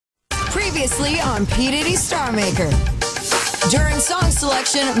Previously on P. Diddy Starmaker. During song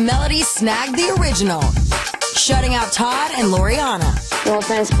selection, Melody snagged the original, shutting out Todd and Loriana. No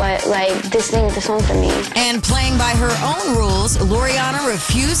offense, but this ain't the song for me. And playing by her own rules, Loriana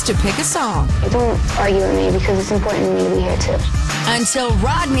refused to pick a song. Don't argue with me because it's important for me to be here too. Until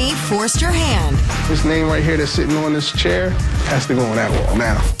Rodney forced her hand. This name right here that's sitting on this chair has to go on that wall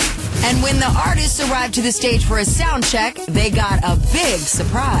now. And when the artists arrived to the stage for a sound check, they got a big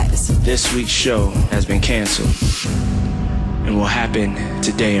surprise. This week's show has been canceled and will happen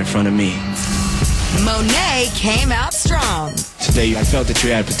today in front of me. Monet came out strong. Today, I felt that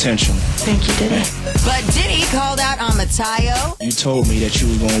you had potential. Thank you, Diddy. But Diddy called out on Matayo. You told me that you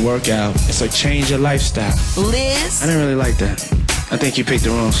were going to work out. It's like change your lifestyle. Liz. I didn't really like that. I think you picked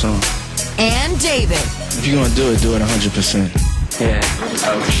the wrong song. And David. If you're going to do it 100%. Yeah.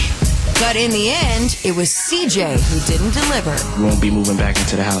 Ouch. But in the end, it was CJ who didn't deliver. You won't be moving back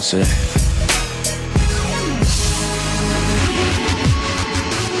into the house today.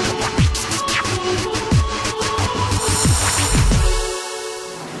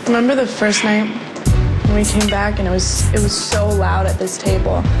 Remember the first night when we came back and it was so loud at this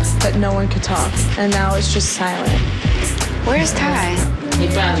table that no one could talk, and now it's just silent. Where's Ty?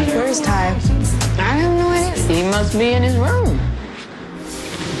 Where's Ty? I have no idea. He must be in his room.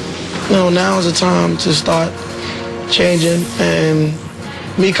 No, now is the time to start changing, and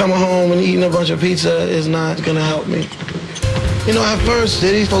me coming home and eating a bunch of pizza is not gonna help me. You know, at first,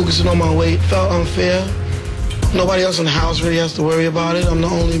 Diddy focusing on my weight felt unfair. Nobody else in the house really has to worry about it. I'm the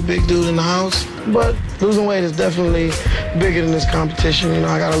only big dude in the house. But losing weight is definitely bigger than this competition. You know,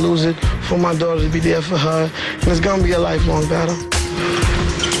 I gotta lose it for my daughter to be there for her, and it's gonna be a lifelong battle.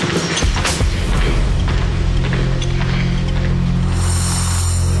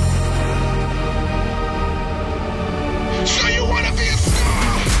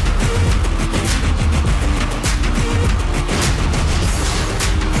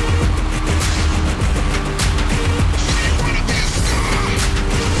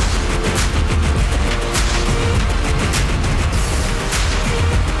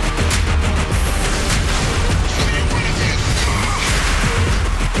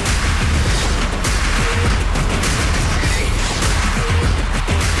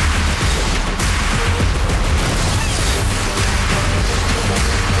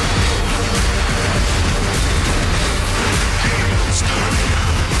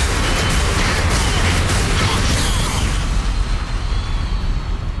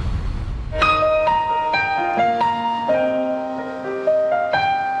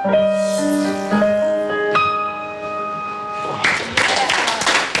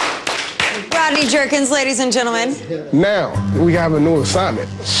 Jerkins, ladies and gentlemen. Now, we have a new assignment,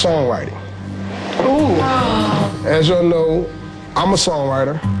 songwriting. Ooh. As y'all know, I'm a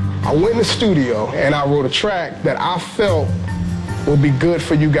songwriter. I went in the studio and I wrote a track that I felt would be good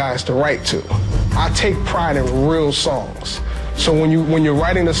for you guys to write to. I take pride in real songs. So when you're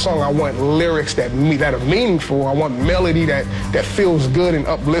writing a song, I want lyrics that are meaningful. I want melody that feels good and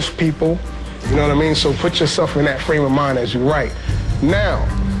uplifts people. You know what I mean? So put yourself in that frame of mind as you write. Now,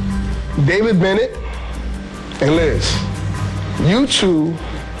 David Bennett and Liz, you two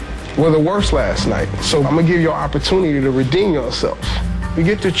were the worst last night. So I'm gonna give you an opportunity to redeem yourself. You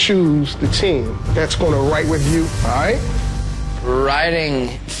get to choose the team that's gonna write with you, all right?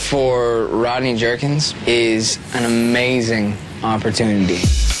 Writing for Rodney Jerkins is an amazing opportunity.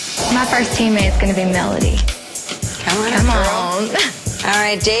 My first teammate is gonna be Melody. Come on. All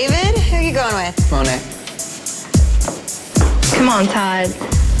right, David, who are you going with? Monet. Come on, Todd.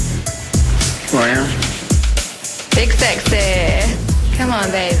 Loriana. Big sexy. Come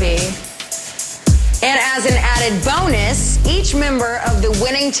on, baby. And as an added bonus, each member of the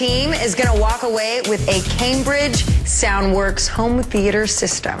winning team is going to walk away with a Cambridge Soundworks home theater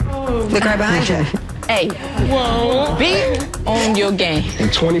system. Look right behind you. Hey, whoa. Be on your game. In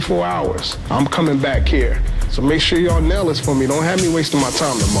 24 hours, I'm coming back here. So make sure y'all nail this for me. Don't have me wasting my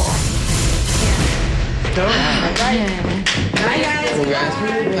time tomorrow. Bye, guys. Cool, guys.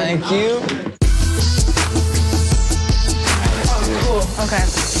 Thank you. Okay,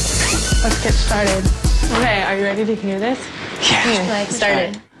 let's get started. Okay, are you ready to hear this? Yeah. Let's start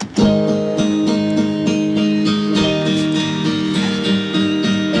it.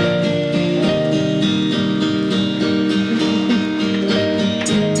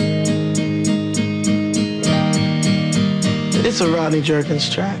 It's a Rodney Jerkins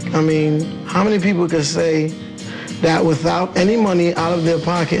track. I mean, how many people could say that without any money out of their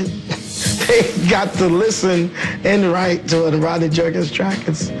pocket, they got to listen and write to a Rodney Jerkins track?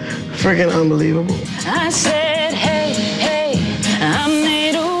 It's freaking unbelievable. I said, hey, hey, I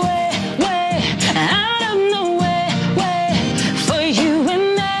made a way.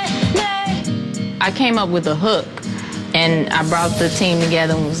 came up with a hook. And I brought the team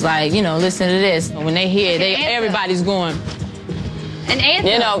together and was like, you know, listen to this. When they hear it, everybody's going. An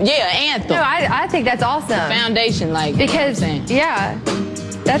anthem. You know, yeah, anthem. No, I think that's awesome. The foundation, like, because, yeah,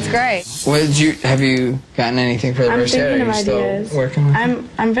 that's great. Have you gotten anything for the verse yet? I'm thinking Are of you still ideas. working on it?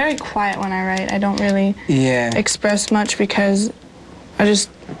 I'm very quiet when I write. I don't really express much because I just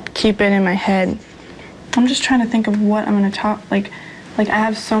keep it in my head. I'm just trying to think of what I'm going to talk, like I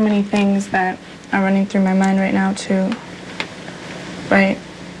have so many things that are running through my mind right now too. Right.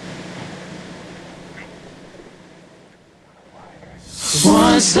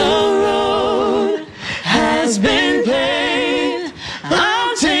 Once the road has been paved,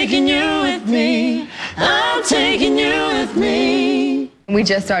 I'm taking you with me. I'm taking you with me. We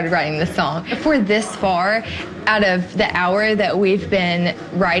just started writing this song. If we're this far out of the hour that we've been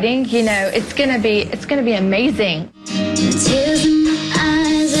writing, you know, it's gonna be amazing. Tears in my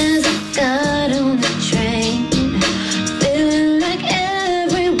eyes as I got on the train, feeling like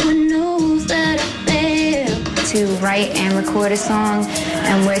everyone knows that I failed. To write and record a song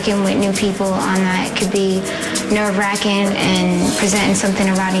and working with new people on that could be nerve-wracking, and presenting something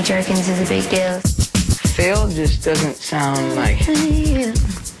to Rodney Jerkins is a big deal. Fail just doesn't sound like...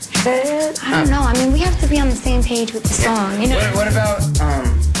 I don't know. I mean, we have to be on the same page with the song, you know? What about,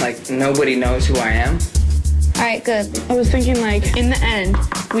 like, nobody knows who I am? All right, good. I was thinking, like, in the end,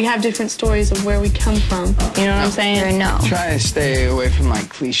 we have different stories of where we come from. You know what I'm saying? Or no. Try to stay away from, like,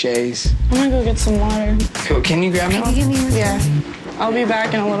 cliches. I'm gonna go get some water. Cool. Can you grab me? Can you give me one? Yeah. I'll be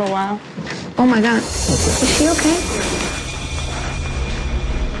back in a little while. Oh my God. Is she okay?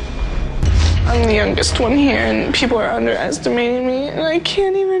 I'm the youngest one here, and people are underestimating me, and I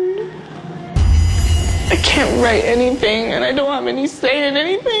can't write anything, and I don't have any say in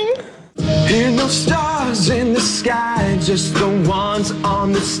anything. Hear no stars in the sky, just the ones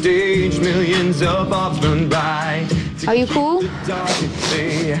on the stage, millions above run by. Are you cool? You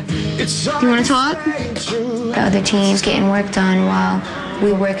want to talk? The other team's getting work done while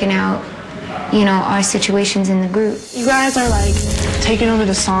we're working out, you know, our situations in the group. You guys are, like, taking over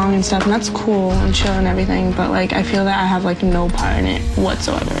the song and stuff, and that's cool and chill and everything, but, like, I feel that I have, like, no part in it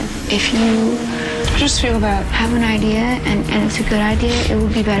whatsoever. If you I just feel that have an idea, and it's a good idea, it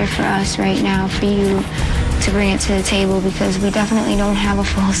would be better for us right now for you to bring it to the table, because we definitely don't have a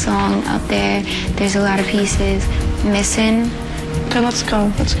full song up there. There's a lot of pieces missing. Okay, let's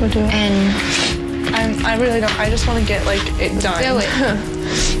go do it. And I really don't. I just want to get, like, it done. do it.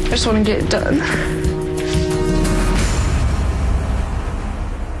 I just want to get it done.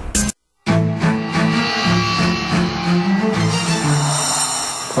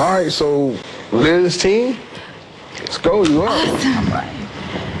 All right, so Liz's team, let's go. You up? Awesome.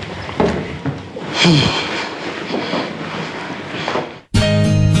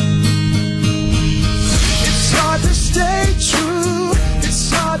 It's hard to stay true.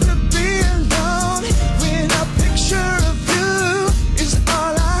 It's hard to be alone when a picture of you is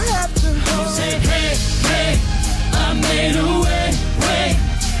all I have to hold. You say, hey, hey, I made a way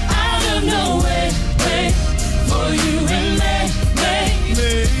out of no way for you and me.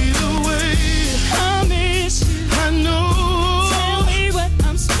 Made a way. I miss you. I know. Tell me what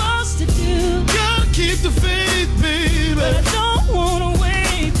I'm supposed to do. Gotta keep the faith, baby. But I don't wanna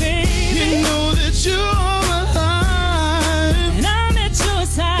wait, baby. You know that you're all my life, and I'm at your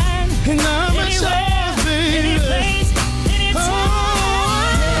side. And I'm at yours, baby. Any place, anytime.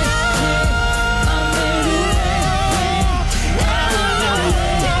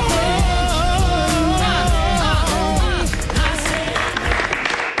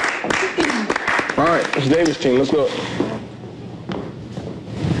 All right, it's David's team. Let's go.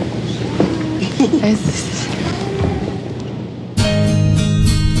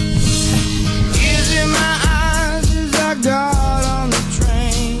 Tears in my eyes as I got on the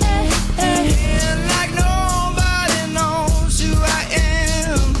train. Feeling like nobody knows who I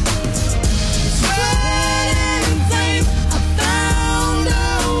am. Sweat and flame, I found a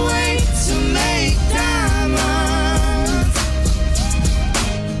way to make diamonds.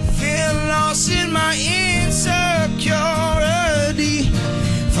 Feel lost in my insecurity,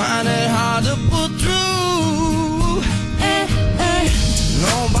 find it hard to pull through.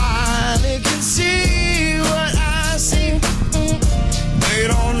 Nobody can see what I see. They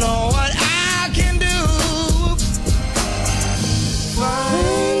don't know what I can do.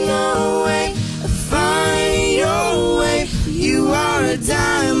 Find a way, find your way. You are a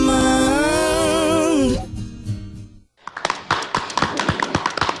diamond.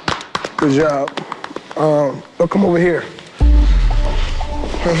 Good job. They'll come over here.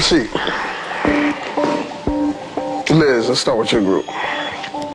 Have a seat. Liz, let's start with your group.